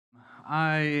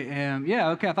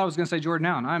I thought I was going to say Jordan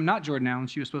Allen. I'm not Jordan Allen.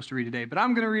 She was supposed to read today, but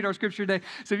I'm going to read our scripture today.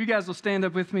 So if you guys will stand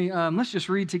up with me, let's just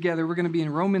read together. We're going to be in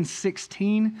Romans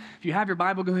 16. If you have your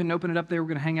Bible, go ahead and open it up there. We're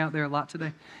going to hang out there a lot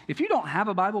today. If you don't have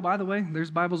a Bible, by the way,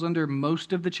 there's Bibles under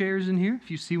most of the chairs in here. If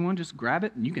you see one, just grab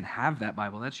it, and you can have that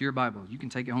Bible. That's your Bible. You can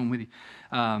take it home with you.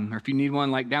 Or if you need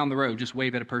one like down the road, just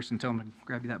wave at a person, tell them to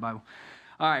grab you that Bible.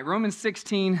 All right, Romans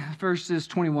 16, verses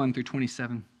 21 through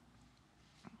 27.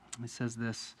 It says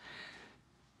this: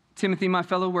 Timothy, my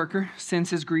fellow worker,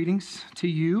 sends his greetings to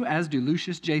you, as do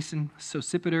Lucius, Jason,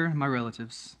 Sosipater, my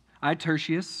relatives. I,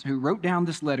 Tertius, who wrote down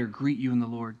this letter, greet you in the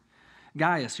Lord.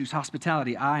 Gaius, whose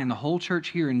hospitality I and the whole church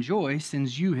here enjoy,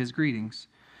 sends you his greetings.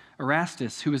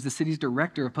 Erastus, who is the city's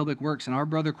director of public works, and our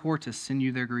brother Quartus send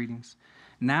you their greetings.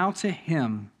 Now to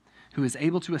him who is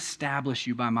able to establish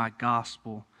you by my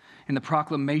gospel and the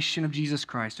proclamation of Jesus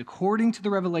Christ, according to the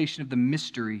revelation of the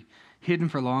mystery hidden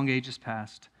for long ages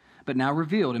past, but now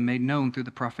revealed and made known through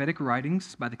the prophetic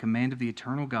writings by the command of the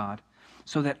eternal God,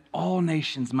 so that all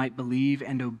nations might believe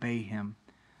and obey him.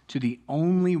 To the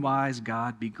only wise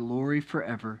God be glory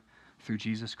forever through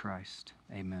Jesus Christ.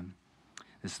 Amen.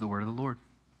 This is the word of the Lord.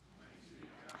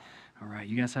 All right,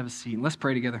 you guys have a seat. Let's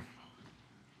pray together.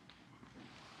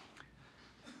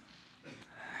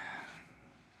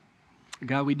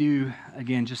 God, we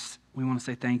want to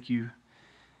say thank you.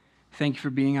 Thank you for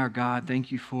being our God.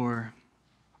 Thank you for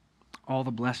all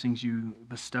the blessings you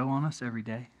bestow on us every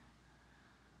day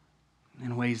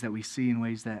in ways that we see, in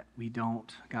ways that we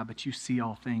don't. God, but you see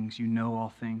all things. You know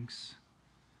all things.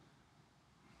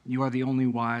 You are the only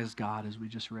wise God, as we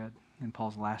just read in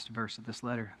Paul's last verse of this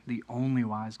letter. The only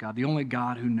wise God, the only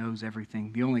God who knows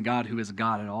everything, the only God who is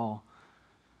God at all,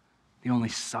 the only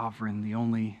sovereign, the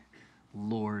only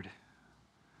Lord,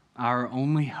 our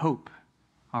only hope,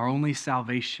 our only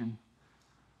salvation,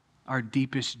 our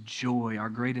deepest joy, our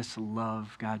greatest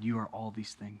love. God, you are all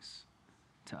these things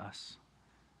to us.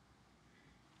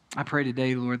 I pray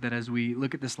today, Lord, that as we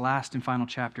look at this last and final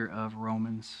chapter of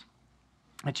Romans,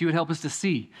 that you would help us to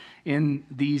see in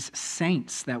these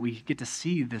saints that we get to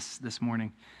see this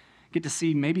morning, get to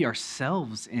see maybe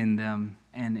ourselves in them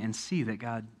and see that,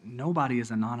 God, nobody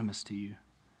is anonymous to you.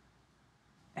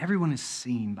 Everyone is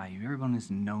seen by you. Everyone is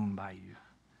known by you.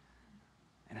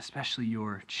 And especially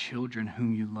your children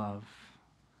whom you love.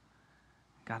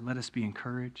 God, let us be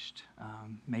encouraged.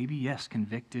 Maybe, yes,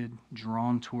 convicted,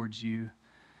 drawn towards you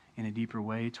in a deeper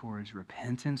way, towards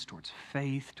repentance, towards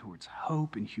faith, towards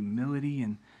hope and humility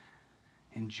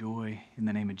and joy in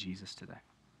the name of Jesus today.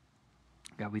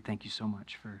 God, we thank you so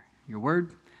much for your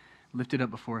word. Lift it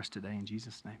up before us today in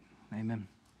Jesus' name. Amen.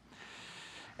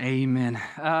 Amen.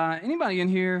 Anybody in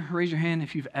here, raise your hand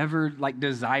if you've ever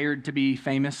desired to be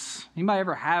famous. Anybody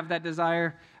ever have that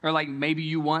desire? Or maybe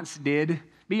you once did?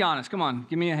 Be honest. Come on,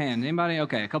 give me a hand. Anybody?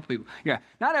 Okay, a couple people. Yeah,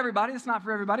 not everybody. It's not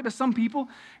for everybody, but some people,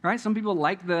 right? Some people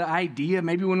like the idea.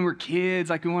 Maybe when we're kids,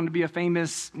 we wanted to be a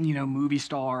famous, movie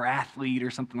star or athlete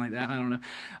or something like that. I don't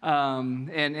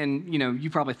know. And you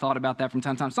probably thought about that from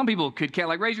time to time. Some people could care.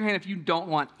 Raise your hand if you don't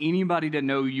want anybody to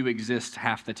know you exist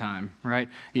half the time, right?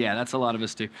 Yeah, that's a lot of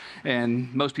us too.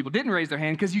 And most people didn't raise their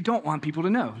hand because you don't want people to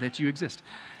know that you exist,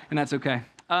 and that's okay.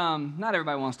 Not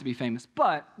everybody wants to be famous,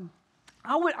 but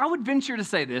I would venture to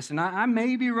say this, and I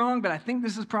may be wrong, but I think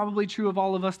this is probably true of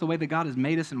all of us, the way that God has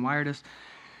made us and wired us.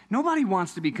 Nobody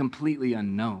wants to be completely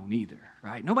unknown either,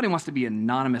 right? Nobody wants to be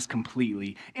anonymous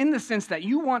completely, in the sense that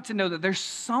you want to know that there's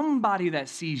somebody that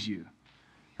sees you,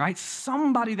 right?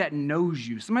 Somebody that knows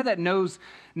you, somebody that knows,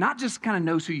 not just kind of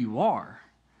knows who you are,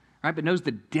 right, but knows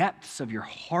the depths of your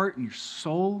heart and your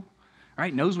soul,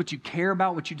 right? Knows what you care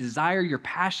about, what you desire, your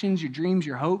passions, your dreams,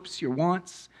 your hopes, your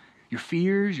wants, your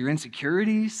fears, your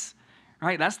insecurities,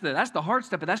 right? That's the hard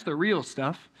stuff, but that's the real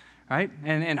stuff, right?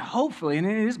 And hopefully, and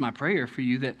it is my prayer for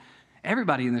you, that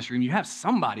everybody in this room, you have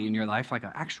somebody in your life, like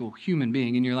an actual human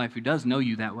being in your life who does know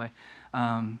you that way,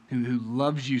 who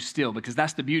loves you still, because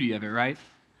that's the beauty of it, right?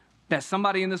 That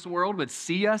somebody in this world would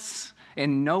see us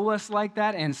and know us like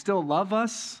that and still love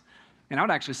us. And I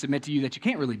would actually submit to you that you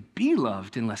can't really be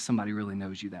loved unless somebody really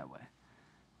knows you that way.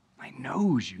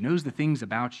 Knows you, knows the things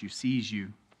about you, sees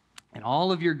you, and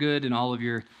all of your good and all of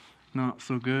your not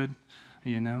so good,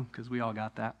 because we all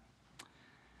got that.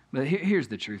 But here's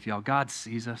the truth, y'all. God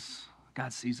sees us.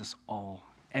 God sees us all,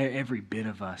 every bit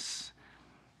of us,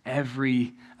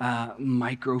 every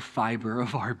microfiber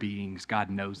of our beings. God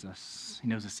knows us. He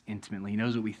knows us intimately. He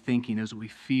knows what we think. He knows what we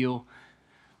feel.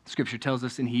 Scripture tells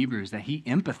us in Hebrews that he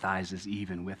empathizes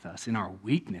even with us in our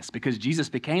weakness, because Jesus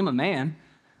became a man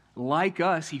like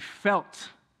us. He felt.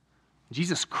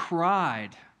 Jesus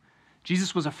cried.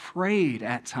 Jesus was afraid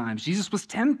at times. Jesus was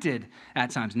tempted at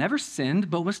times. Never sinned,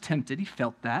 but was tempted. He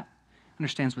felt that,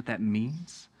 understands what that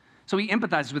means. So he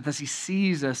empathizes with us. He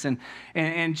sees us.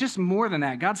 And just more than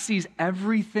that, God sees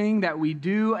everything that we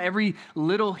do, every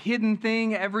little hidden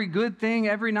thing, every good thing,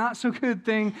 every not so good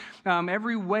thing,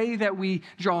 every way that we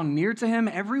draw near to him,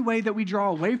 every way that we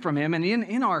draw away from him. And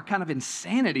in our kind of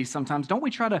insanity sometimes, don't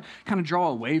we try to kind of draw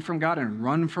away from God and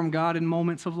run from God in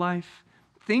moments of life?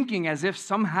 Thinking as if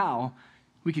somehow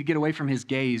we could get away from his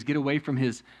gaze, get away from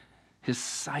his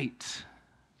sight.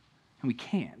 And we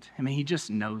can't. I mean, he just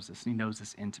knows us, and he knows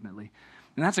us intimately.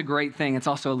 And that's a great thing. It's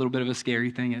also a little bit of a scary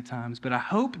thing at times. But I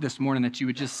hope this morning that you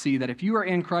would just see that if you are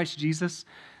in Christ Jesus,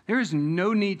 there is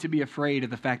no need to be afraid of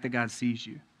the fact that God sees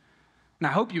you. And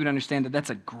I hope you would understand that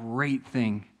that's a great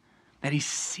thing, that he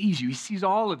sees you. He sees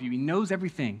all of you. He knows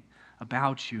everything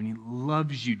about you, and he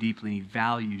loves you deeply, and he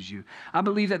values you. I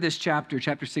believe that this chapter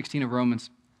 16 of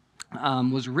Romans,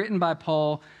 was written by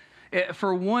Paul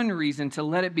for one reason, to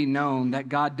let it be known that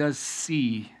God does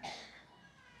see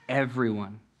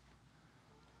everyone.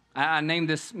 I named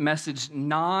this message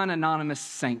Non-Anonymous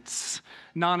Saints.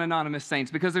 Non-Anonymous Saints,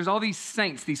 because there's all these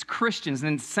saints, these Christians,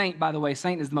 and saint, by the way,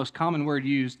 saint is the most common word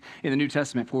used in the New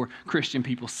Testament for Christian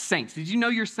people, saints. Did you know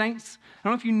you're saints? I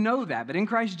don't know if you know that, but in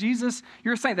Christ Jesus,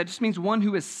 you're a saint. That just means one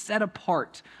who is set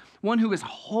apart, one who is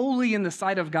holy in the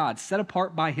sight of God, set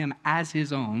apart by him as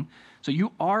his own. So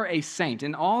you are a saint.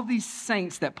 And all these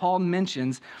saints that Paul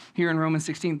mentions here in Romans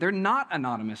 16, they're not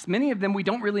anonymous. Many of them, we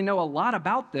don't really know a lot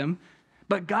about them,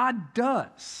 but God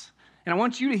does. And I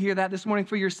want you to hear that this morning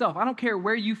for yourself. I don't care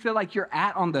where you feel like you're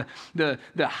at on the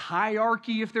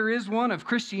hierarchy, if there is one, of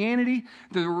Christianity.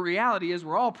 The reality is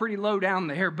we're all pretty low down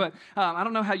there. But I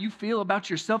don't know how you feel about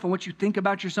yourself and what you think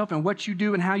about yourself and what you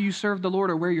do and how you serve the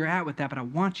Lord or where you're at with that. But I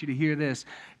want you to hear this.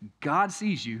 God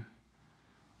sees you,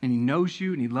 and he knows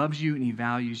you, and he loves you, and he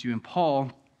values you. And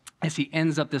Paul, as he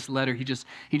ends up this letter, he just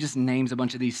names a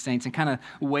bunch of these saints and kind of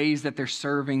ways that they're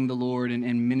serving the Lord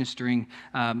and ministering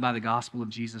by the gospel of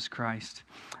Jesus Christ.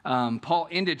 Paul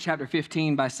ended chapter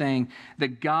 15 by saying, "The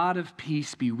God of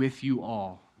peace be with you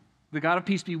all." The God of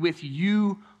peace be with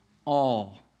you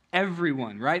all.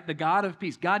 Everyone, right? The God of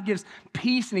peace. God gives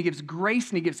peace, and he gives grace,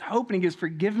 and he gives hope, and he gives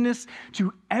forgiveness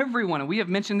to everyone. And we have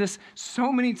mentioned this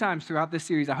so many times throughout this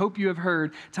series. I hope you have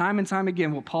heard time and time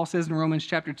again what Paul says in Romans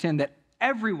chapter 10, that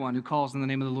everyone who calls in the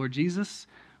name of the Lord Jesus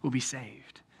will be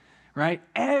saved, right?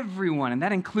 Everyone, and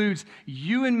that includes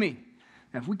you and me.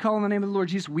 Now, if we call on the name of the Lord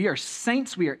Jesus, we are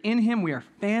saints, we are in him, we are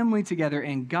family together,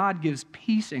 and God gives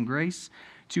peace and grace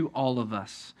to all of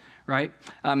us, right?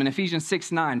 In Ephesians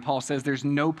 6:9, Paul says there's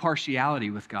no partiality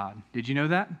with God. Did you know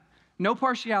that? No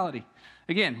partiality.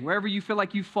 Again, wherever you feel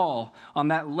like you fall on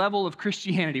that level of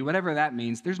Christianity, whatever that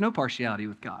means, there's no partiality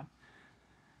with God.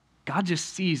 God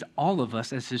just sees all of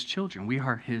us as his children. We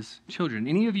are his children.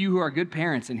 Any of you who are good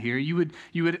parents in here, you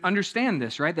would understand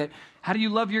this, right? That how do you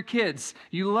love your kids?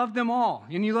 You love them all,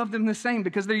 and you love them the same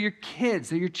because they're your kids,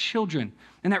 they're your children.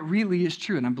 And that really is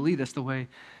true, and I believe that's the way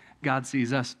God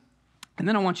sees us. And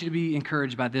then I want you to be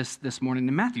encouraged by this morning.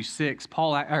 In Matthew 6,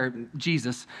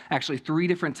 Jesus, actually 3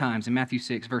 different times in Matthew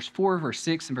 6, verse 4, verse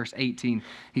 6, and verse 18,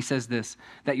 he says this,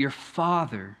 that your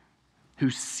Father who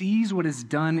sees what is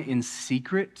done in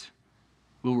secret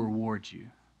will reward you.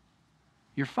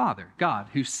 Your Father, God,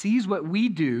 who sees what we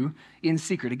do in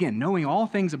secret. Again, knowing all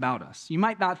things about us. You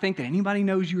might not think that anybody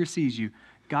knows you or sees you.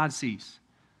 God sees,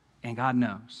 and God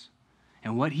knows.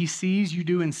 And what he sees you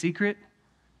do in secret,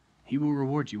 he will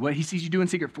reward you. What he sees you do in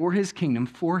secret for his kingdom,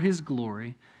 for his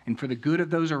glory, and for the good of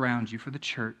those around you, for the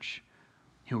church,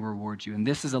 he'll reward you. And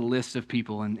this is a list of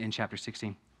people in chapter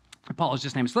 16. Paul is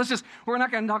just named. So we're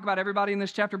not going to talk about everybody in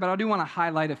this chapter, but I do want to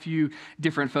highlight a few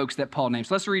different folks that Paul names.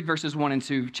 So let's read verses 1 and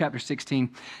 2, chapter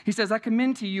 16. He says, I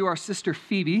commend to you our sister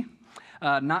Phoebe,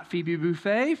 not Phoebe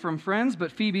Buffet from Friends,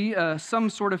 but Phoebe, some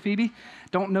sort of Phoebe.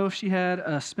 Don't know if she had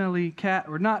a smelly cat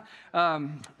or not. A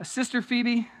sister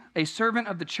Phoebe, a servant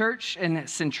of the church in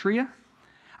Centuria.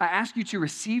 I ask you to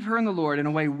receive her in the Lord in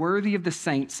a way worthy of the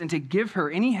saints and to give her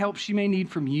any help she may need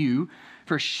from you,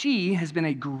 for she has been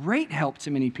a great help to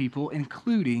many people,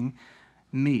 including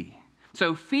me.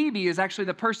 So Phoebe is actually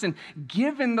the person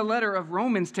given the letter of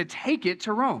Romans to take it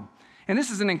to Rome. And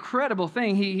this is an incredible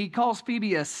thing. He calls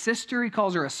Phoebe a sister. He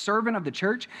calls her a servant of the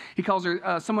church. He calls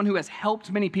her someone who has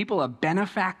helped many people, a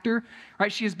benefactor,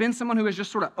 right? She has been someone who has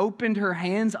just sort of opened her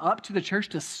hands up to the church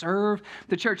to serve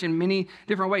the church in many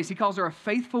different ways. He calls her a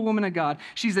faithful woman of God.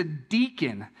 She's a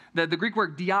deacon. The Greek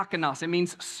word diakonos, it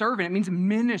means servant. It means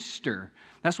minister.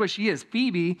 That's what she is.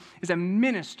 Phoebe is a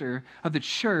minister of the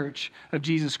church of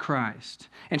Jesus Christ.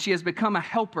 And she has become a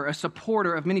helper, a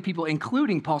supporter of many people,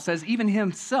 including, Paul says, even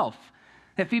himself.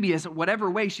 That Phoebe is, whatever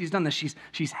way she's done this,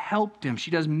 she's helped him. She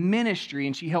does ministry,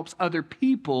 and she helps other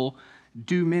people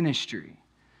do ministry.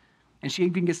 And she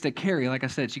even gets to carry, like I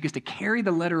said, she gets to carry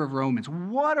the letter of Romans.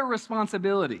 What a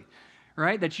responsibility,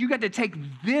 right? That you got to take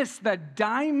this, the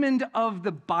diamond of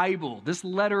the Bible, this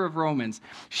letter of Romans.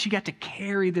 She got to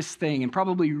carry this thing and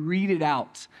probably read it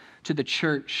out to the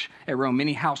church at Rome.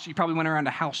 She probably went around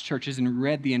to house churches and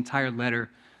read the entire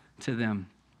letter to them.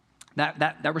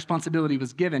 That responsibility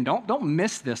was given. Don't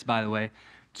miss this, by the way,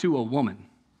 to a woman.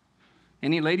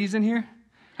 Any ladies in here?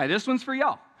 Hey, this one's for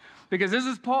y'all. Because this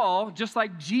is Paul, just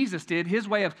like Jesus did, his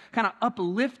way of kind of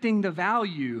uplifting the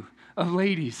value of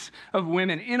ladies, of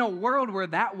women, in a world where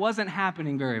that wasn't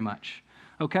happening very much,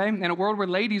 okay? In a world where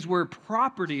ladies were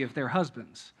property of their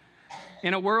husbands.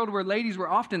 In a world where ladies were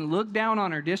often looked down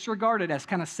on or disregarded as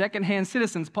kind of secondhand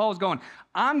citizens, Paul's going,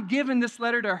 I'm giving this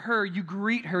letter to her. You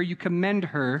greet her. You commend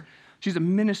her. She's a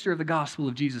minister of the gospel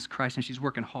of Jesus Christ, and she's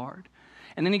working hard.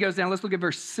 And then he goes down. Let's look at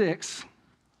verse 6.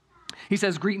 He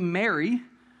says, greet Mary,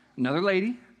 another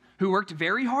lady, who worked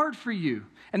very hard for you.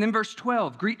 And then verse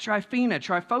 12, greet Tryphena,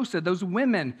 Tryphosa, those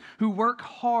women who work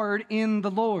hard in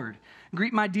the Lord.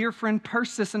 Greet my dear friend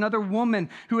Persis, another woman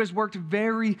who has worked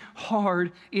very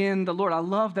hard in the Lord. I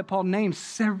love that Paul names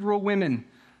several women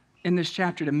in this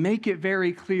chapter to make it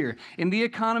very clear. In the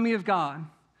economy of God,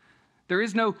 there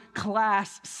is no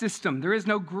class system. There is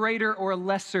no greater or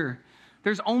lesser.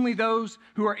 There's only those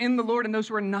who are in the Lord and those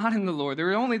who are not in the Lord. There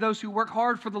are only those who work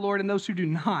hard for the Lord and those who do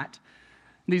not.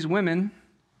 These women,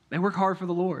 they work hard for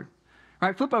the Lord. All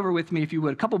right, flip over with me, if you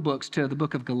would, a couple books to the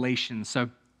book of Galatians. So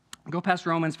go past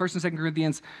Romans, 1st and 2nd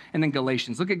Corinthians, and then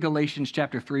Galatians. Look at Galatians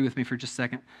chapter 3 with me for just a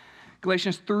second.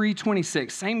 Galatians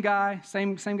 3:26, same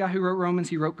guy who wrote Romans,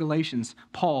 he wrote Galatians,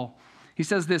 Paul. He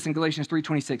says this in Galatians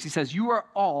 3:26. He says, you are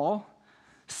all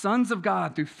sons of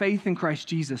God through faith in Christ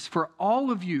Jesus. For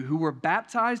all of you who were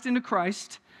baptized into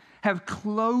Christ have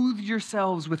clothed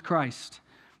yourselves with Christ.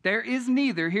 There is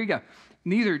neither, here you go,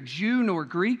 neither Jew nor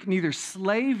Greek, neither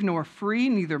slave nor free,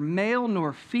 neither male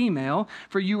nor female,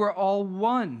 for you are all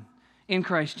one in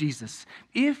Christ Jesus.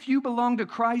 If you belong to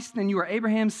Christ, then you are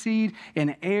Abraham's seed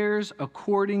and heirs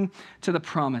according to the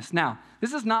promise. Now,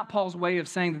 this is not Paul's way of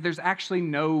saying that there's actually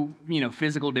no,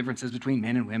 physical differences between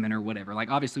men and women or whatever. Like,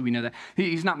 obviously we know that.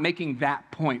 He's not making that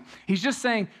point. He's just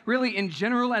saying, really, in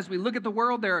general, as we look at the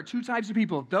world, there are two types of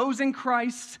people, those in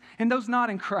Christ and those not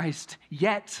in Christ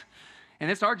yet. And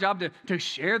it's our job to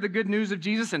share the good news of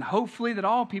Jesus, and hopefully that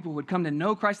all people would come to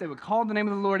know Christ, they would call the name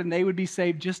of the Lord, and they would be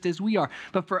saved just as we are.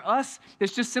 But for us,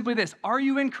 it's just simply this. Are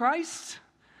you in Christ?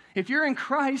 If you're in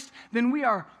Christ, then we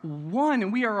are one,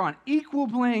 and we are on equal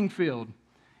playing field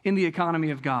in the economy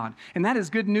of God. And that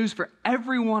is good news for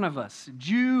every one of us,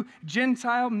 Jew,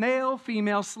 Gentile, male,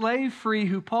 female, slave, free,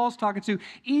 who Paul's talking to,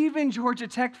 even Georgia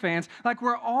Tech fans. Like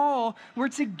we're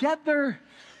together.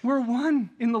 We're one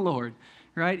in the Lord.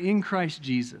 Right, in Christ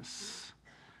Jesus.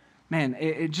 Man,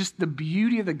 it just the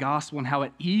beauty of the gospel and how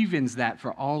it evens that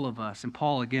for all of us. And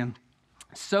Paul, again,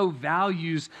 so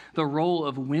values the role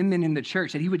of women in the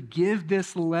church that he would give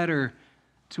this letter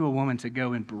to a woman to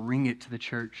go and bring it to the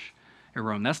church at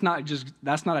Rome. That's not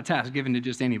a task given to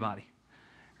just anybody,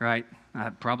 right?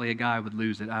 Probably a guy would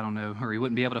lose it. I don't know, or he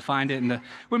wouldn't be able to find it in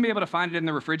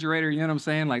the refrigerator. You know what I'm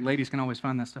saying? Like ladies can always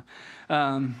find that stuff.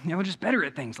 We're just better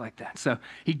at things like that. So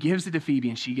he gives it to Phoebe,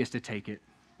 and she gets to take it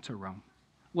to Rome.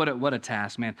 What a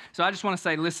task, man. So I just want to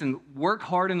say, listen, work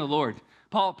hard in the Lord.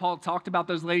 Paul talked about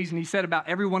those ladies, and he said about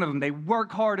every one of them, they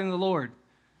work hard in the Lord.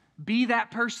 Be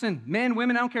that person, men,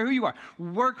 women, I don't care who you are.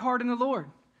 Work hard in the Lord.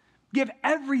 Give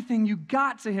everything you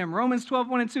got to him. Romans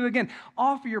 12:1-2 again.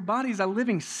 Offer your bodies a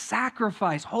living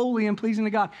sacrifice, holy and pleasing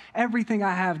to God. Everything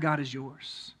I have, God, is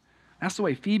yours. That's the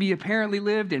way Phoebe apparently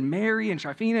lived, and Mary and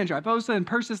Tryphena and Tryphosa and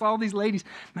Persis, all these ladies.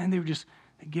 Man, they were just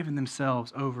giving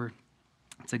themselves over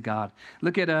to God.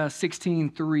 Look at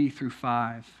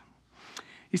 16:3-5.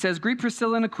 He says, greet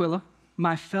Priscilla and Aquila,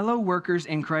 my fellow workers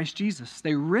in Christ Jesus.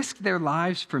 They risked their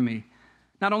lives for me.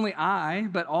 Not only I,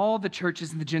 but all the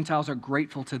churches and the Gentiles are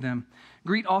grateful to them.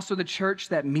 Greet also the church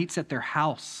that meets at their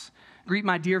house. Greet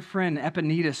my dear friend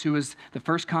Epaenetus, who was the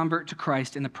first convert to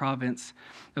Christ in the province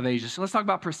of Asia. So let's talk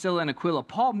about Priscilla and Aquila.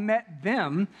 Paul met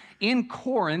them in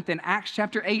Corinth in Acts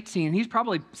chapter 18. He's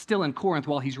probably still in Corinth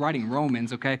while he's writing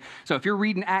Romans, okay? So if you're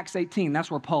reading Acts 18, that's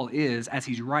where Paul is as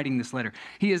he's writing this letter.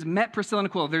 He has met Priscilla and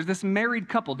Aquila. There's this married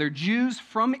couple. They're Jews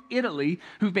from Italy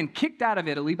who've been kicked out of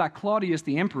Italy by Claudius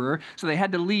the emperor, so they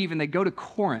had to leave and they go to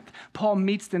Corinth. Paul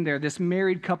meets them there, this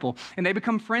married couple, and they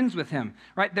become friends with him,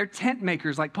 right? They're tent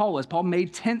makers like Paul was. Paul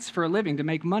made tents for a living to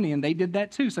make money, and they did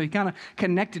that too, so he kind of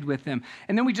connected with them.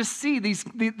 And then we just see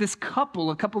this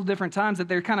couple a couple of different times that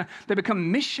they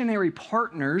become missionary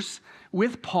partners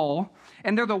with Paul,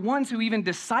 and they're the ones who even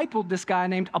discipled this guy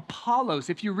named Apollos.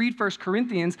 If you read 1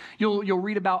 Corinthians, you'll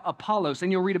read about Apollos,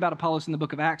 and you'll read about Apollos in the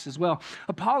book of Acts as well.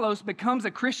 Apollos becomes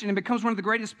a Christian and becomes one of the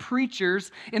greatest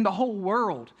preachers in the whole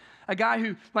world. A guy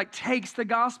who takes the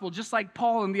gospel, just like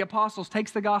Paul and the apostles,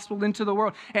 takes the gospel into the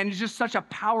world and is just such a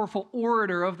powerful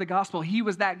orator of the gospel. He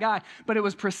was that guy. But it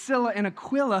was Priscilla and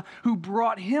Aquila who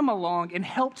brought him along and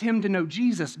helped him to know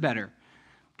Jesus better.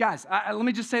 Guys, let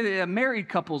me just say that married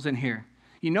couples in here,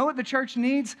 you know what the church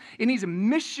needs? It needs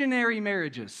missionary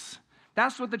marriages.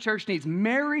 That's what the church needs.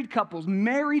 Married couples,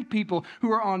 married people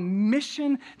who are on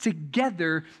mission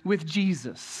together with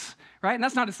Jesus. Right? And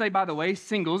that's not to say, by the way,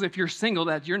 singles, if you're single,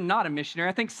 that you're not a missionary.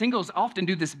 I think singles often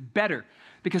do this better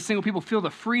because single people feel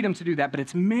the freedom to do that. But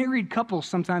it's married couples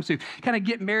sometimes who kind of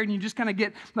get married and you just kind of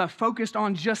get focused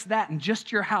on just that and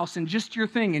just your house and just your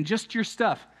thing and just your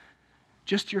stuff,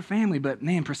 just your family. But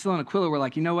man, Priscilla and Aquila were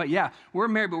like, you know what? Yeah, we're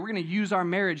married, but we're going to use our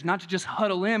marriage not to just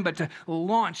huddle in, but to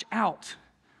launch out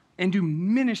and do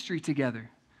ministry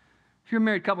together. If you're a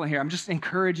married couple in here, I'm just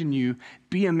encouraging you,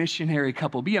 be a missionary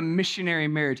couple, be a missionary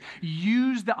marriage.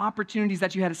 Use the opportunities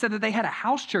that you had. It said that they had a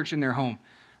house church in their home.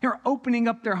 They were opening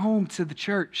up their home to the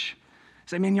church.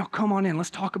 Say, man, y'all come on in.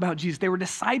 Let's talk about Jesus. They were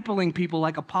discipling people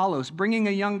like Apollos, bringing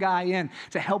a young guy in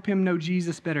to help him know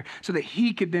Jesus better so that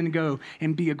he could then go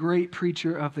and be a great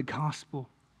preacher of the gospel.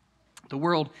 The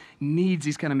world needs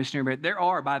these kind of missionary marriages. There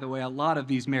are, by the way, a lot of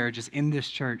these marriages in this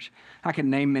church. I can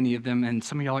name many of them, and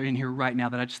some of y'all are in here right now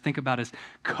that I just think about as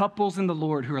couples in the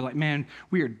Lord who are like, man,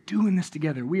 we are doing this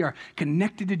together. We are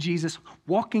connected to Jesus,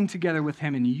 walking together with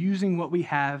him and using what we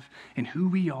have and who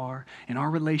we are and our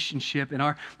relationship and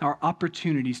our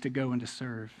opportunities to go and to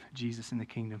serve Jesus in the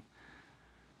kingdom.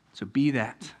 So be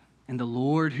that. And the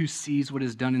Lord who sees what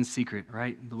is done in secret,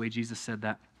 right? The way Jesus said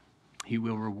that, he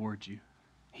will reward you.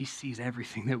 He sees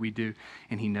everything that we do,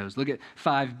 and he knows. Look at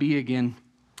 5b again.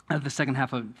 The second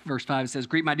half of verse 5 says,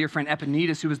 greet my dear friend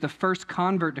Epaenetus, who was the first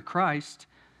convert to Christ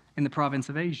in the province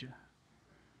of Asia.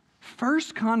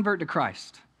 First convert to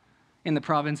Christ in the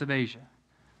province of Asia.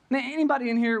 Now, anybody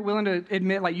in here willing to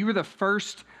admit you were the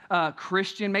first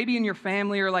Christian, maybe in your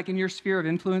family or in your sphere of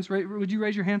influence? Would you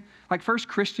raise your hand? First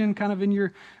Christian kind of in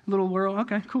your little world?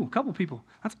 Okay, cool. Couple people.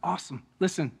 That's awesome.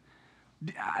 Listen,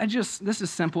 this is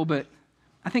simple, but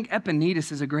I think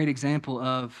Epaenetus is a great example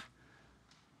of,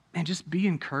 man, just be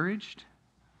encouraged.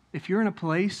 If you're in a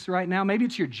place right now, maybe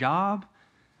it's your job,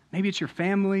 maybe it's your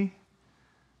family,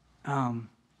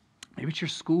 maybe it's your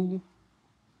school,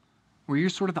 where you're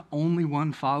sort of the only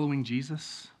one following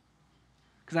Jesus.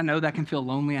 Because I know that can feel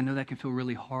lonely. I know that can feel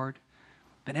really hard.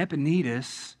 But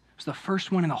Epaenetus was the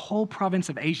first one in the whole province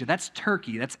of Asia. That's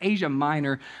Turkey. That's Asia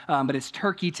Minor, but it's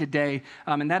Turkey today.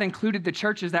 And that included the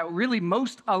churches that really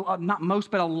not most,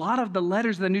 but a lot of the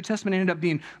letters of the New Testament ended up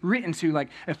being written to, like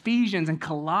Ephesians and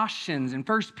Colossians and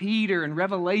 1 Peter and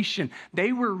Revelation.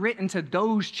 They were written to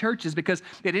those churches because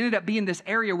it ended up being this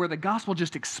area where the gospel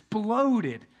just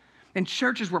exploded. And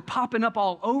churches were popping up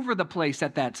all over the place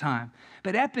at that time.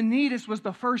 But Epaenetus was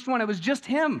the first one. It was just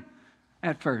him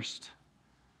at first.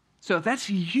 So if that's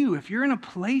you, if you're in a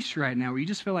place right now where you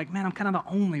just feel like, man, I'm kind of the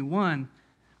only one,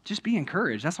 just be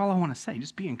encouraged. That's all I want to say.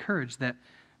 Just be encouraged that,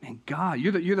 man, God,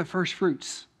 you're the first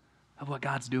fruits of what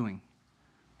God's doing.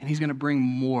 And he's going to bring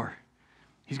more.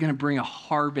 He's going to bring a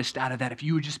harvest out of that. If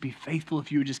you would just be faithful,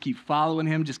 if you would just keep following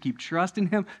him, just keep trusting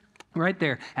him, right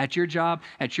there at your job,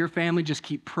 at your family, just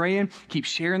keep praying, keep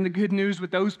sharing the good news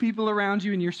with those people around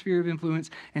you in your sphere of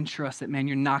influence, and trust that, man,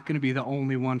 you're not going to be the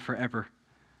only one forever.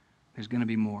 There's going to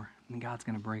be more, and God's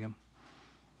going to bring them.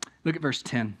 Look at verse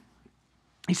 10.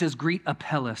 He says, greet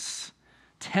Apelles,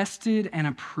 tested and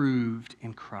approved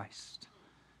in Christ.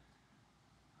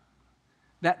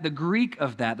 That the Greek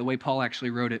of that, the way Paul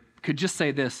actually wrote it, could just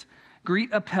say this: greet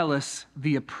Apelles,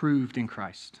 the approved in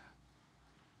Christ.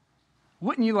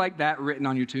 Wouldn't you like that written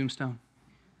on your tombstone?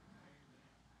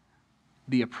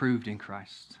 The approved in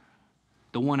Christ.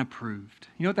 The one approved.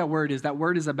 You know what that word is? That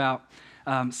word is about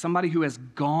somebody who has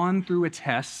gone through a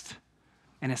test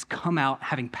and has come out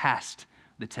having passed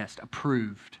the test,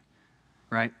 approved,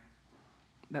 right?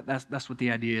 That's what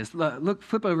the idea is.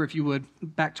 Flip over, if you would,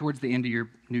 back towards the end of your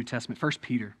New Testament, 1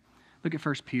 Peter. Look at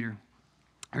 1 Peter.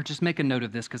 Or just make a note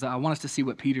of this, because I want us to see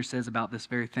what Peter says about this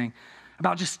very thing,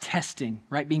 about just testing,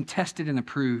 right? Being tested and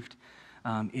approved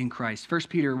in Christ. 1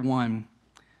 Peter 1,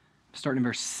 starting in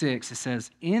verse 6, it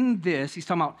says, in this, he's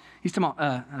talking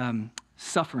about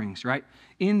sufferings, right?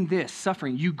 In this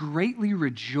suffering, you greatly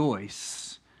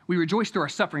rejoice. We rejoice through our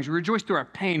sufferings. We rejoice through our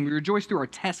pain. We rejoice through our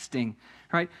testing,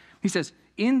 right? He says,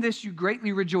 in this you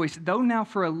greatly rejoice, though now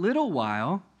for a little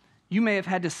while you may have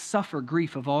had to suffer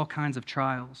grief of all kinds of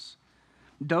trials.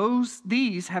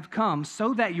 These have come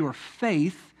so that your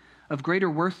faith, of greater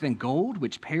worth than gold,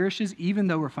 which perishes even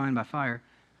though refined by fire,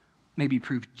 may be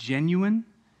proved genuine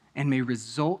and may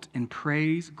result in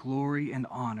praise, glory, and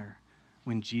honor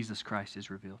when Jesus Christ is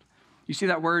revealed. You see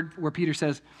that word where Peter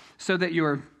says, so that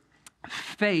your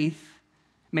faith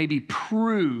may be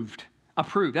proved,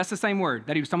 approved. That's the same word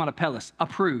that he was talking about, apellis,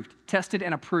 approved, tested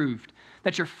and approved.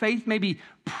 That your faith may be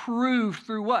proved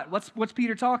through what? What's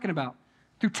Peter talking about?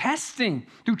 Through testing,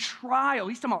 through trial.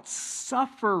 He's talking about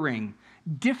suffering,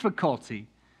 difficulty.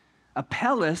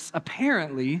 Apellis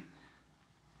apparently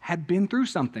had been through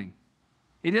something.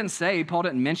 He didn't say, Paul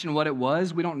didn't mention what it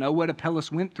was. We don't know what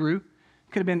Apellis went through.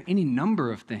 It could have been any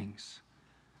number of things.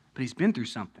 But he's been through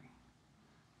something.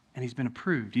 And he's been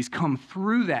approved. He's come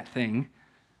through that thing,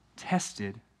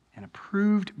 tested and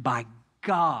approved by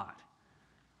God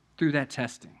through that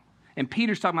testing. And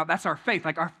Peter's talking about that's our faith.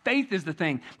 Like our faith is the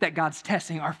thing that God's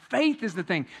testing. Our faith is the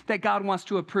thing that God wants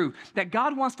to approve. That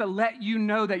God wants to let you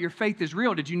know that your faith is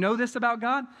real. Did you know this about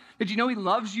God? Did you know he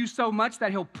loves you so much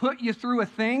that he'll put you through a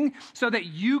thing so that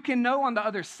you can know on the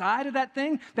other side of that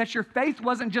thing that your faith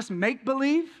wasn't just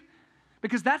make-believe?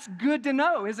 Because that's good to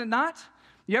know, is it not?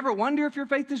 You ever wonder if your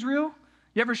faith is real?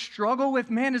 You ever struggle with,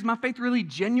 man, is my faith really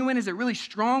genuine? Is it really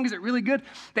strong? Is it really good?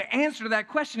 The answer to that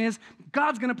question is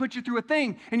God's going to put you through a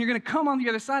thing, and you're going to come on the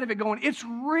other side of it going, it's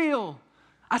real.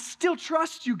 I still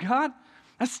trust you, God.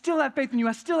 I still have faith in you.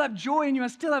 I still have joy in you. I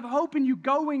still have hope in you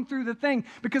going through the thing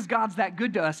because God's that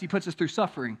good to us. He puts us through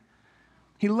suffering.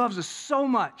 He loves us so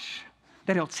much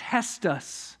that he'll test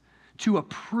us to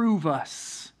approve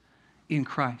us in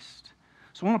Christ.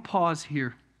 So I want to pause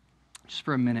here just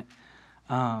for a minute.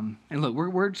 And look,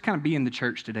 we're just kind of being the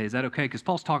church today. Is that okay? Because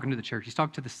Paul's talking to the church. He's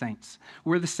talking to the saints.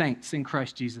 We're the saints in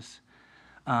Christ Jesus.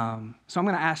 So I'm going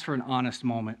to ask for an honest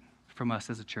moment from us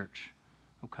as a church,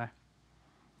 okay?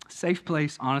 Safe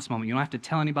place, honest moment. You don't have to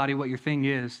tell anybody what your thing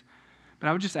is, but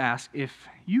I would just ask if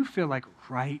you feel like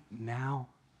right now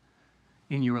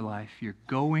in your life you're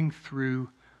going through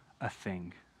a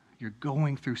thing. You're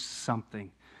going through something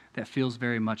that feels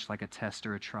very much like a test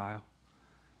or a trial.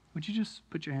 Would you just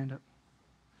put your hand up?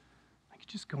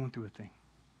 Just going through a thing.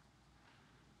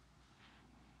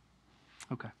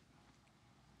 Okay.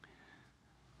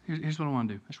 Here's what I want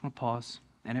to do. I just want to pause.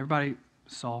 And everybody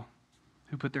saw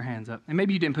who put their hands up. And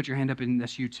maybe you didn't put your hand up, and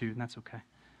that's you too, and that's okay.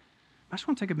 I just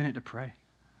want to take a minute to pray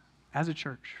as a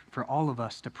church for all of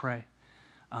us to pray.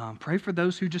 Pray for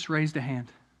those who just raised a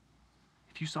hand.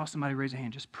 If you saw somebody raise a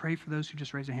hand, just pray for those who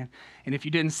just raised a hand. And if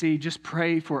you didn't see, just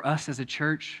pray for us as a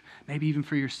church, maybe even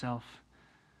for yourself.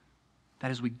 That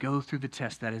as we go through the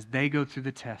test, that as they go through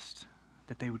the test,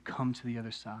 that they would come to the other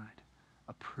side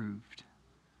approved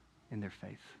in their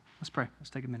faith. Let's pray. Let's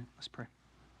take a minute. Let's pray.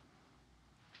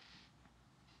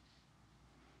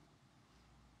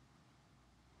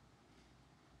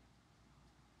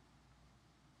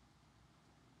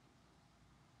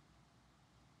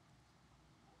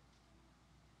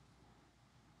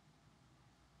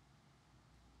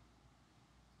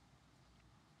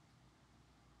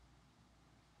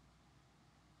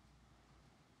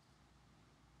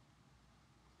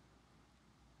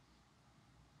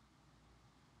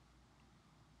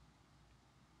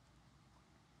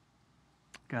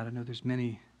 God, I know there's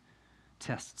many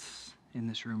tests in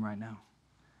this room right now.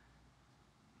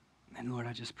 And Lord,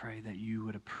 I just pray that you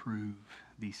would approve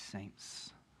these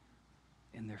saints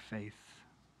in their faith.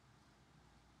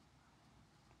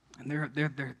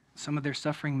 And some of their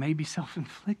suffering may be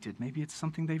self-inflicted. Maybe it's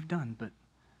something they've done, but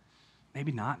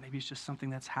maybe not. Maybe it's just something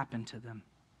that's happened to them.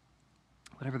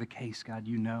 Whatever the case, God,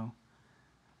 you know.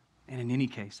 And in any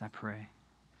case, I pray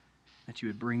that you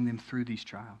would bring them through these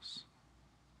trials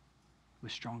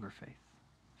with stronger faith,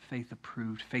 faith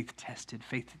approved, faith tested,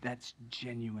 faith that's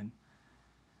genuine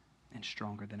and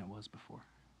stronger than it was before.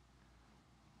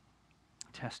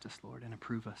 Test us, Lord, and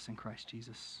approve us in Christ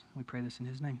Jesus. We pray this in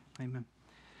his name. Amen.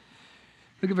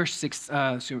 Look at verse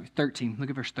 13. Look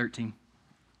at verse 13.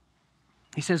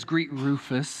 He says, greet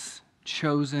Rufus,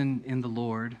 chosen in the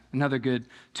Lord. Another good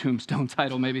tombstone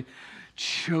title, maybe.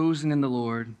 Chosen in the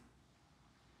Lord.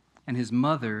 And his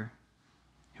mother,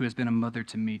 who has been a mother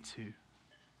to me too.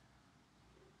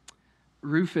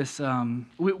 Rufus,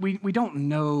 we don't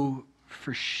know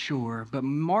for sure, but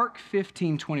Mark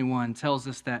 15:21 tells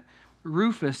us that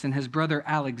Rufus and his brother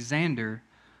Alexander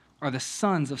are the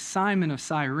sons of Simon of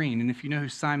Cyrene. And if you know who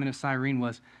Simon of Cyrene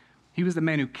was, he was the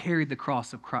man who carried the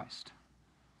cross of Christ.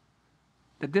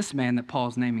 That this man that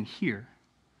Paul's naming here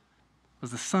was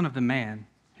the son of the man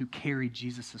who carried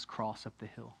Jesus' cross up the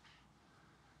hill.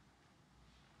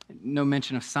 No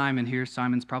mention of Simon here.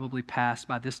 Simon's probably passed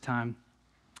by this time.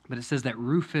 But it says that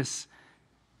Rufus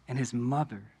and his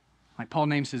mother, like Paul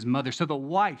names his mother, so the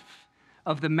wife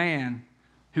of the man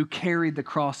who carried the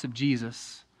cross of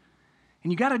Jesus.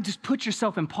 And you got to just put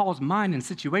yourself in Paul's mind and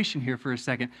situation here for a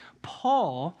second.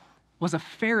 Paul was a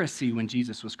Pharisee when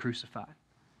Jesus was crucified.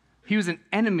 He was an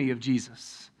enemy of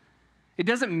Jesus. It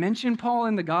doesn't mention Paul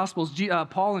in the Gospels.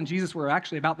 Paul and Jesus were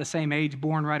actually about the same age,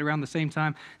 born right around the same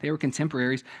time. They were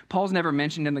contemporaries. Paul's never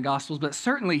mentioned in the Gospels, but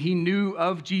certainly he knew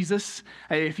of Jesus.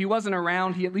 If he wasn't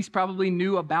around, he at least probably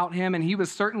knew about him, and he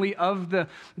was certainly of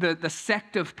the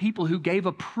sect of people who gave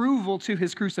approval to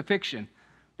his crucifixion.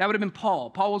 That would have been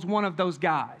Paul. Paul was one of those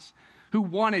guys who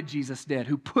wanted Jesus dead,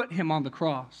 who put him on the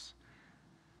cross.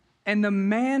 And the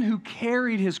man who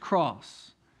carried his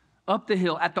cross up the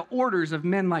hill at the orders of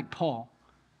men like Paul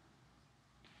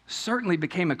certainly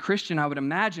became a Christian, I would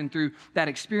imagine, through that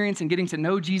experience and getting to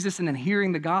know Jesus and then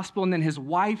hearing the gospel. And then his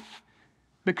wife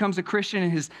becomes a Christian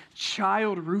and his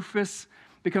child, Rufus,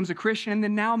 becomes a Christian. And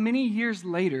then now, many years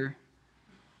later,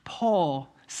 Paul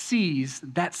sees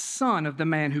that son of the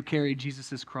man who carried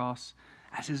Jesus' cross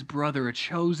as his brother, a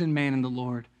chosen man in the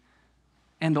Lord,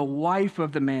 and the wife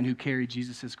of the man who carried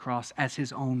Jesus' cross as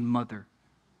his own mother.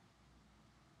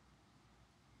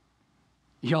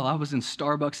 Y'all, I was in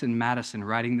Starbucks in Madison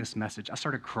writing this message. I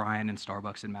started crying in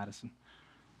Starbucks in Madison,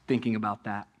 thinking about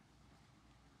that.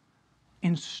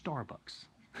 In Starbucks.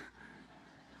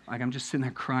 Like I'm just sitting there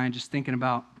crying, just thinking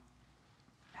about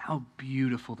how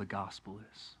beautiful the gospel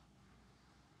is.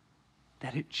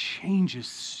 That it changes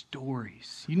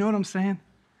stories. You know what I'm saying?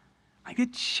 Like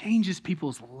it changes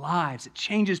people's lives. It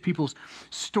changes people's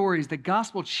stories. The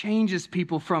gospel changes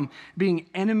people from being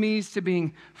enemies to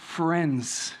being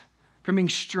friends, from being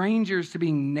strangers to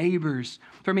being neighbors,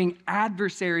 from being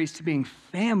adversaries to being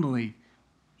family,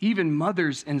 even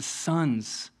mothers and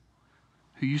sons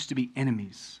who used to be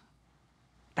enemies.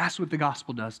 That's what the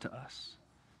gospel does to us.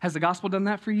 Has the gospel done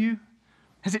that for you?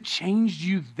 Has it changed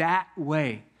you that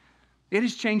way? It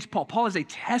has changed Paul. Paul is a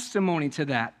testimony to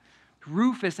that.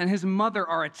 Rufus and his mother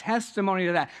are a testimony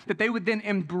to that they would then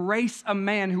embrace a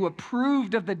man who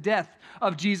approved of the death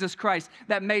of Jesus Christ,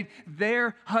 that made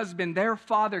their husband, their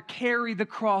father, carry the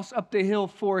cross up the hill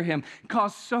for him,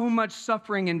 caused so much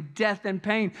suffering and death and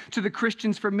pain to the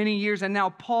Christians for many years. And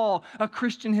now Paul, a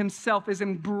Christian himself, is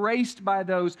embraced by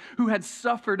those who had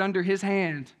suffered under his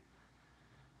hand.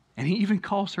 And he even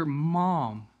calls her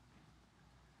mom.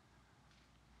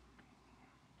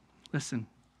 Listen.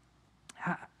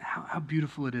 How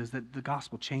beautiful it is that the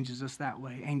gospel changes us that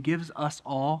way and gives us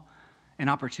all an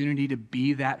opportunity to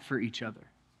be that for each other.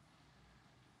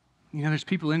 You know, there's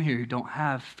people in here who don't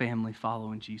have family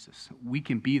following Jesus. We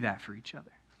can be that for each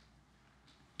other.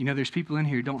 You know, there's people in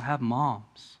here who don't have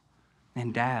moms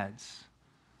and dads,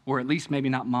 or at least maybe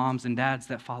not moms and dads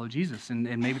that follow Jesus, and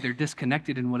maybe they're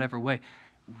disconnected in whatever way.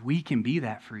 We can be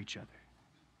that for each other.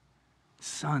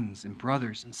 Sons and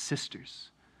brothers and sisters.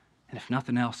 And if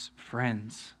nothing else,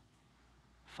 friends,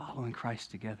 following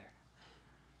Christ together.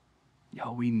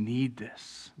 Y'all, we need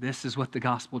this. This is what the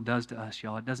gospel does to us,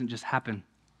 y'all. It doesn't just happen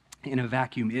in a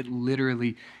vacuum. It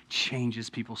literally changes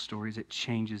people's stories. It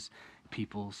changes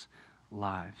people's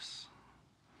lives.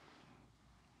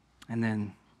 And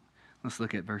then let's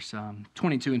look at verse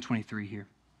 22 and 23 here.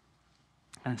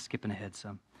 Kind of skipping ahead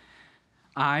some.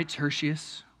 I,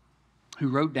 Tertius, who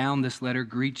wrote down this letter,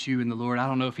 greet you in the Lord. I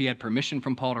don't know if he had permission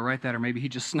from Paul to write that, or maybe he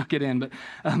just snuck it in, but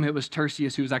it was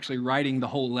Tertius who was actually writing the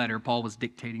whole letter. Paul was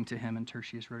dictating to him, and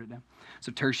Tertius wrote it down.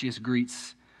 So Tertius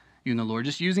greets you in the Lord,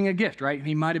 just using a gift, right?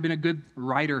 He might have been a good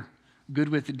writer, good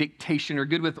with dictation, or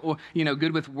good with,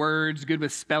 good with words, good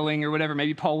with spelling, or whatever.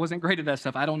 Maybe Paul wasn't great at that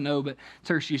stuff. I don't know, but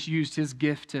Tertius used his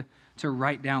gift to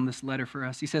write down this letter for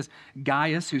us. He says,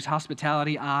 Gaius, whose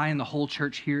hospitality I and the whole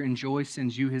church here enjoy,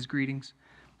 sends you his greetings.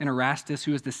 And Erastus,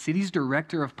 who is the city's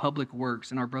director of public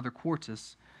works, and our brother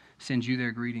Quartus sends you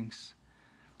their greetings.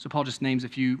 So Paul just names a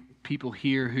few people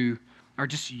here who are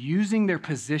just using their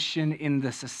position in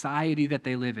the society that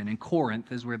they live in. And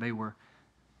Corinth is where they were,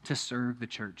 to serve the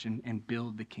church and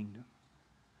build the kingdom.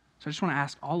 So I just want to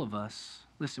ask all of us,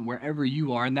 listen, wherever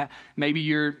you are, and that maybe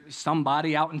you're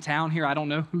somebody out in town here. I don't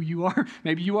know who you are.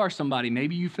 Maybe you are somebody.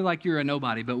 Maybe you feel like you're a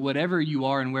nobody. But whatever you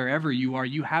are and wherever you are,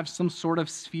 you have some sort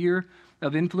of sphere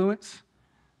of influence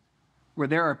where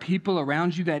there are people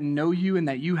around you that know you and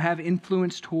that you have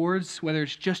influence towards, whether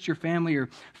it's just your family or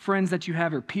friends that you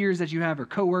have or peers that you have or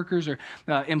coworkers or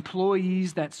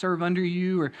employees that serve under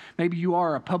you, or maybe you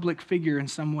are a public figure in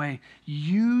some way.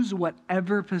 Use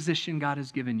whatever position God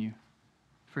has given you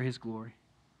for his glory.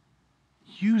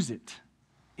 Use it.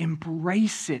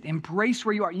 Embrace it. Embrace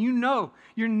where you are. You know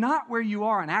you're not where you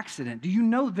are on accident. Do you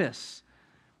know this?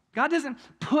 God doesn't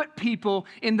put people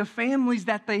in the families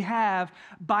that they have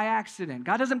by accident.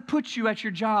 God doesn't put you at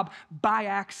your job by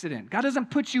accident. God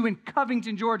doesn't put you in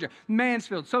Covington, Georgia,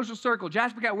 Mansfield, Social Circle,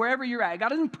 Jasper County, wherever you're at. God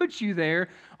doesn't put you there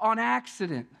on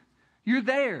accident. You're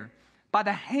there by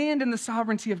the hand and the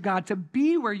sovereignty of God to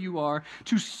be where you are,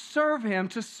 to serve him,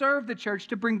 to serve the church,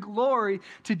 to bring glory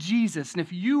to Jesus. And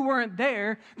if you weren't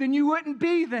there, then you wouldn't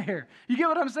be there. You get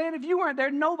what I'm saying? If you weren't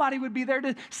there, nobody would be there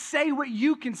to say what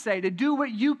you can say, to do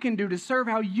what you can do, to serve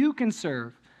how you can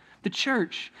serve the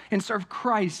church and serve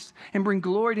Christ and bring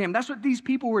glory to him. That's what these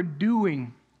people were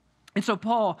doing. And so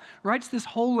Paul writes this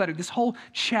whole letter, this whole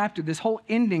chapter, this whole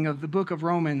ending of the book of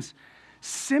Romans,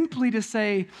 simply to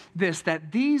say this,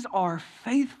 that these are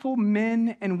faithful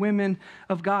men and women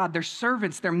of God. They're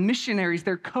servants, they're missionaries,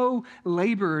 they're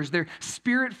co-laborers, they're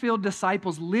spirit-filled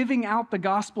disciples living out the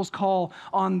gospel's call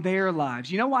on their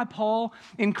lives. You know why Paul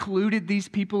included these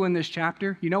people in this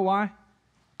chapter? You know why?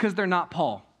 Because they're not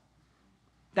Paul.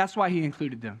 That's why he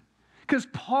included them. Because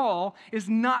Paul is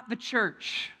not the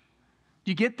church. Do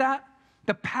you get that?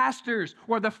 The pastors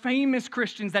or the famous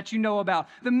Christians that you know about,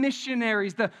 the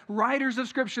missionaries, the writers of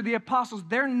Scripture, the apostles,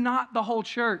 they're not the whole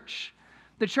church.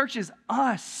 The church is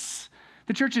us.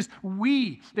 The church is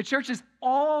we. The church is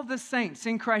all the saints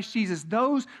in Christ Jesus,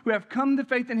 those who have come to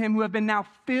faith in him, who have been now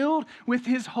filled with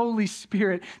his Holy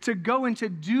Spirit to go and to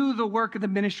do the work of the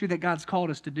ministry that God's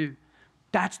called us to do.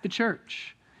 That's the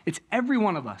church. It's every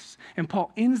one of us. And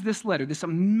Paul ends this letter, this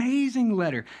amazing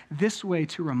letter, this way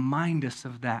to remind us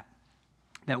of that.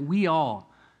 That we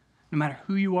all, no matter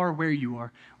who you are, where you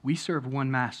are, we serve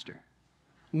one master,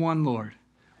 one Lord,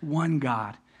 one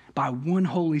God, by one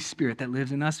Holy Spirit that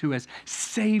lives in us, who has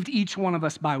saved each one of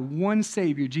us by one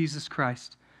Savior, Jesus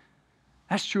Christ.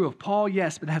 That's true of Paul,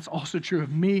 yes, but that's also true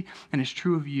of me, and it's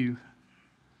true of you.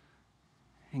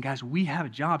 And guys, we have a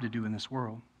job to do in this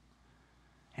world,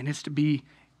 and it's to be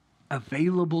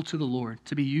available to the Lord,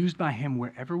 to be used by him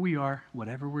wherever we are,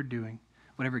 whatever we're doing.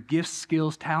 Whatever gifts,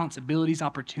 skills, talents, abilities,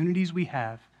 opportunities we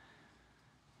have,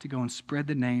 to go and spread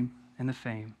the name and the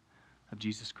fame of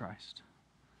Jesus Christ,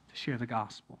 to share the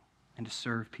gospel and to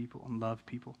serve people and love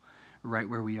people right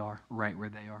where we are, right where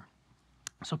they are.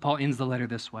 So Paul ends the letter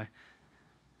this way.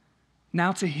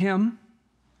 Now to him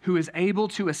who is able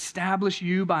to establish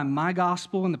you by my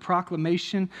gospel and the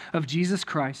proclamation of Jesus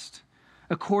Christ,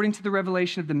 according to the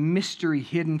revelation of the mystery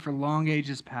hidden for long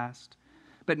ages past,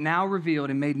 but now revealed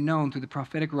and made known through the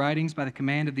prophetic writings by the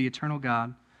command of the eternal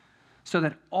God, so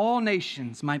that all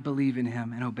nations might believe in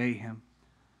him and obey him.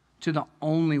 To the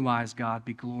only wise God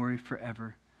be glory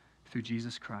forever through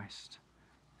Jesus Christ.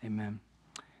 Amen.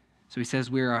 So he says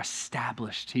we are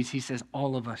established. He says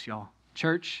all of us, y'all.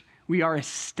 Church, we are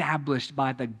established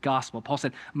by the gospel. Paul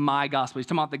said, my gospel. He's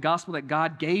talking about the gospel that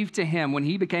God gave to him when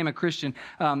he became a Christian.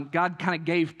 God kind of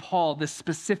gave Paul this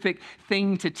specific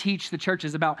thing to teach the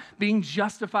churches about being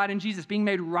justified in Jesus, being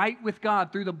made right with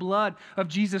God through the blood of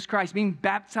Jesus Christ, being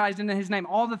baptized into his name.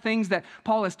 All the things that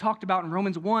Paul has talked about in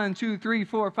Romans 1, 2, 3,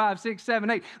 4, 5, 6, 7,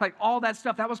 8, like all that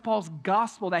stuff. That was Paul's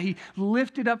gospel that he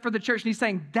lifted up for the church. And he's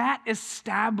saying that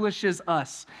establishes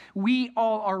us. We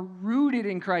all are rooted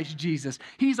in Christ Jesus.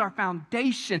 He's our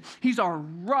foundation. He's our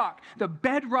rock, the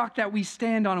bedrock that we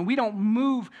stand on, and we don't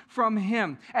move from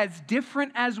him. As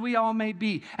different as we all may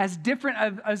be, as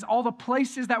different as all the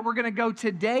places that we're going to go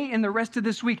today and the rest of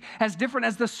this week, as different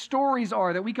as the stories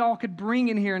are that we all could bring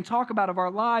in here and talk about of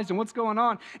our lives and what's going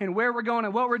on and where we're going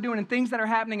and what we're doing and things that are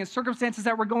happening and circumstances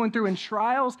that we're going through and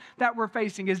trials that we're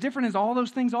facing, as different as all those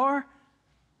things are,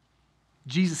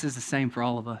 Jesus is the same for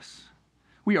all of us.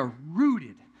 We are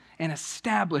rooted and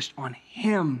established on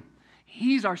him.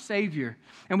 He's our Savior,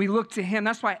 and we look to him.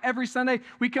 That's why every Sunday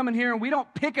we come in here and we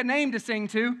don't pick a name to sing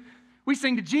to. We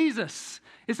sing to Jesus.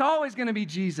 It's always going to be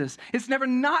Jesus. It's never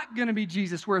not going to be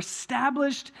Jesus. We're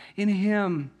established in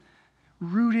him,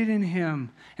 rooted in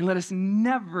him, and let us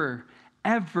never,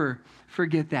 ever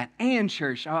forget that. And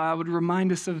church, I would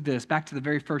remind us of this, back to the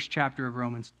very first chapter of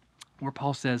Romans, where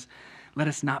Paul says, let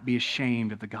us not be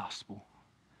ashamed of the gospel.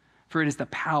 for it is the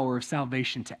power of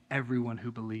salvation to everyone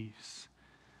who believes.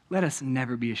 Let us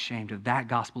never be ashamed of that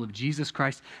gospel of Jesus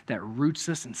Christ that roots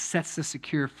us and sets us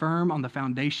secure, firm on the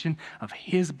foundation of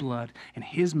his blood and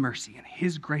his mercy and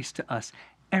his grace to us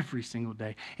every single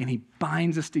day. And he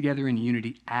binds us together in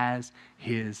unity as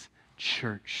his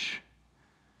church.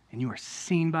 And you are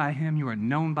seen by him, you are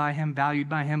known by him, valued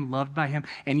by him, loved by him,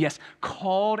 and yes,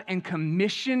 called and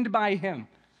commissioned by him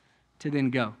to then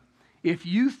go. If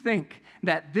you think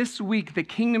that this week the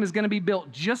kingdom is going to be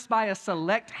built just by a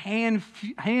select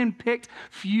hand-picked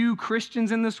few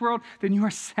Christians in this world, then you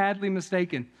are sadly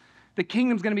mistaken. The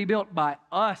kingdom is going to be built by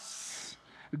us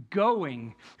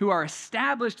going, who are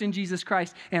established in Jesus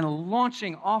Christ and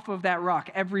launching off of that rock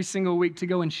every single week to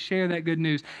go and share that good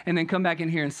news and then come back in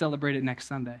here and celebrate it next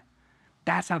Sunday.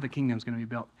 That's how the kingdom is going to be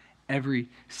built every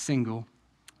single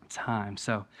time.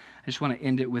 So I just want to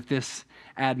end it with this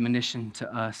admonition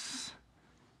to us.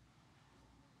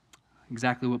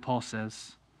 Exactly what Paul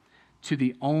says. To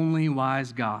the only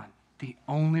wise God,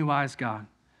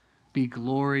 be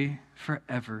glory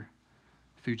forever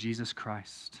through Jesus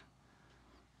Christ.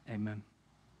 Amen.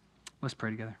 Let's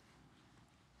pray together.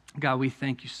 God, we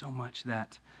thank you so much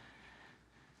that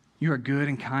you are good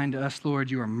and kind to us,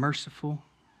 Lord. You are merciful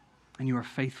and you are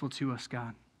faithful to us,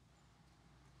 God.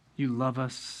 You love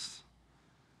us.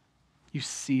 You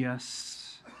see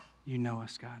us. You know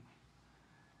us, God.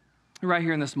 Right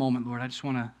here in this moment, Lord, I just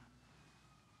want to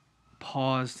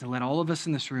pause to let all of us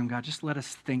in this room, God, just let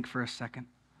us think for a second.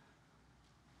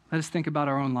 Let us think about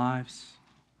our own lives.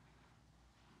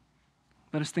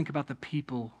 Let us think about the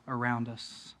people around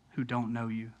us who don't know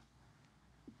you.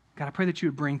 God, I pray that you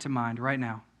would bring to mind right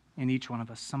now in each one of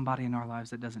us somebody in our lives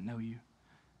that doesn't know you.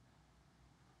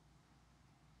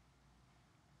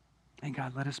 And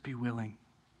God, let us be willing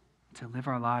to live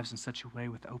our lives in such a way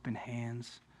with open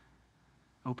hands,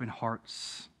 open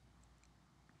hearts,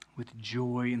 with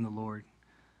joy in the Lord,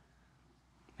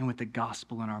 and with the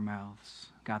gospel in our mouths.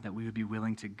 God, that we would be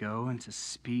willing to go and to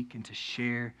speak and to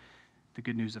share the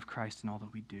good news of Christ in all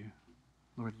that we do.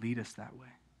 Lord, lead us that way.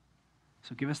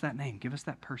 So give us that name, give us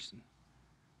that person,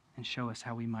 and show us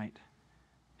how we might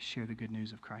share the good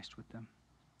news of Christ with them.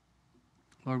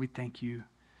 Lord, we thank you.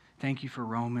 Thank you for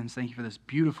Romans. Thank you for this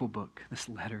beautiful book, this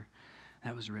letter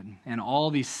that was written, and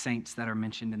all these saints that are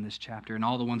mentioned in this chapter, and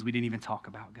all the ones we didn't even talk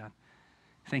about, God.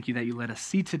 Thank you that you let us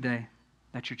see today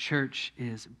that your church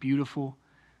is beautiful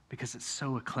because it's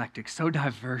so eclectic, so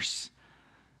diverse,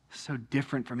 so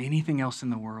different from anything else in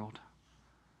the world.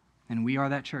 And we are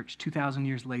that church 2,000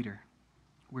 years later.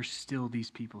 We're still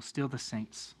these people, still the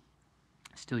saints,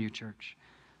 still your church.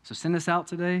 So send us out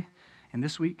today and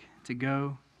this week to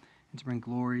go and to bring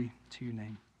glory to your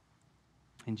name.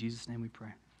 In Jesus' name we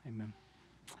pray. Amen.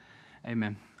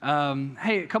 Amen.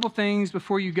 Hey, a couple things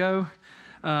before you go.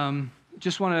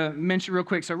 Just want to mention real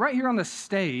quick. So right here on the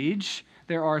stage,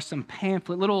 there are some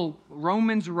little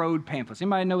Romans Road pamphlets.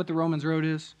 Anybody know what the Romans Road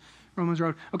is? Romans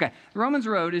Road? Okay. The Romans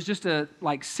Road is just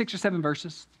like 6 or 7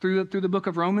 verses through the book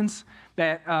of Romans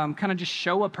that kind of just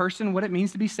show a person what it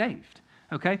means to be saved.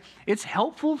 Okay? It's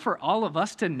helpful for all of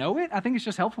us to know it. I think it's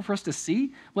just helpful for us to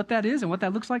see what that is and what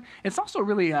that looks like. It's also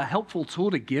really a helpful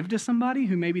tool to give to somebody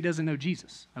who maybe doesn't know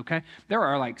Jesus. Okay? There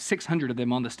are like 600 of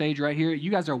them on the stage right here.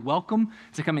 You guys are welcome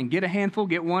to come and get a handful,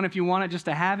 get one if you want it just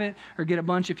to have it, or get a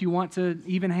bunch if you want to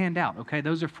even hand out. Okay?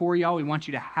 Those are for y'all. We want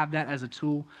you to have that as a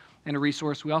tool and a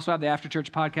resource. We also have the After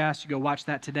Church podcast. You go watch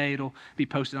that today. It'll be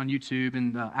posted on YouTube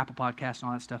and Apple Podcasts and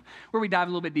all that stuff, where we dive a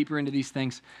little bit deeper into these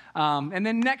things. And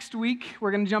then next week,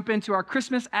 we're going to jump into our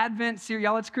Christmas Advent series.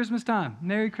 Y'all, it's Christmas time.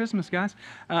 Merry Christmas, guys.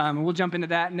 And we'll jump into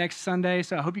that next Sunday.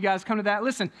 So I hope you guys come to that.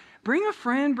 Listen, bring a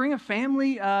friend, bring a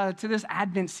family to this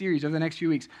Advent series over the next few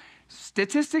weeks.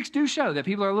 Statistics do show that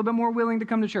people are a little bit more willing to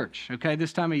come to church, okay,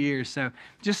 this time of year. So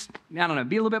just, I don't know,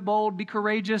 be a little bit bold, be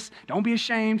courageous, don't be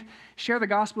ashamed, share the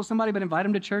gospel with somebody, but invite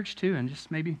them to church too, and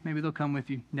just maybe they'll come with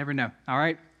you. Never know, all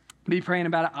right? Be praying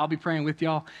about it. I'll be praying with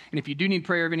y'all. And if you do need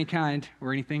prayer of any kind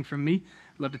or anything from me,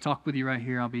 I'd love to talk with you right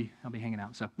here. I'll be hanging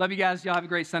out. So love you guys. Y'all have a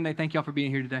great Sunday. Thank y'all for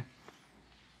being here today.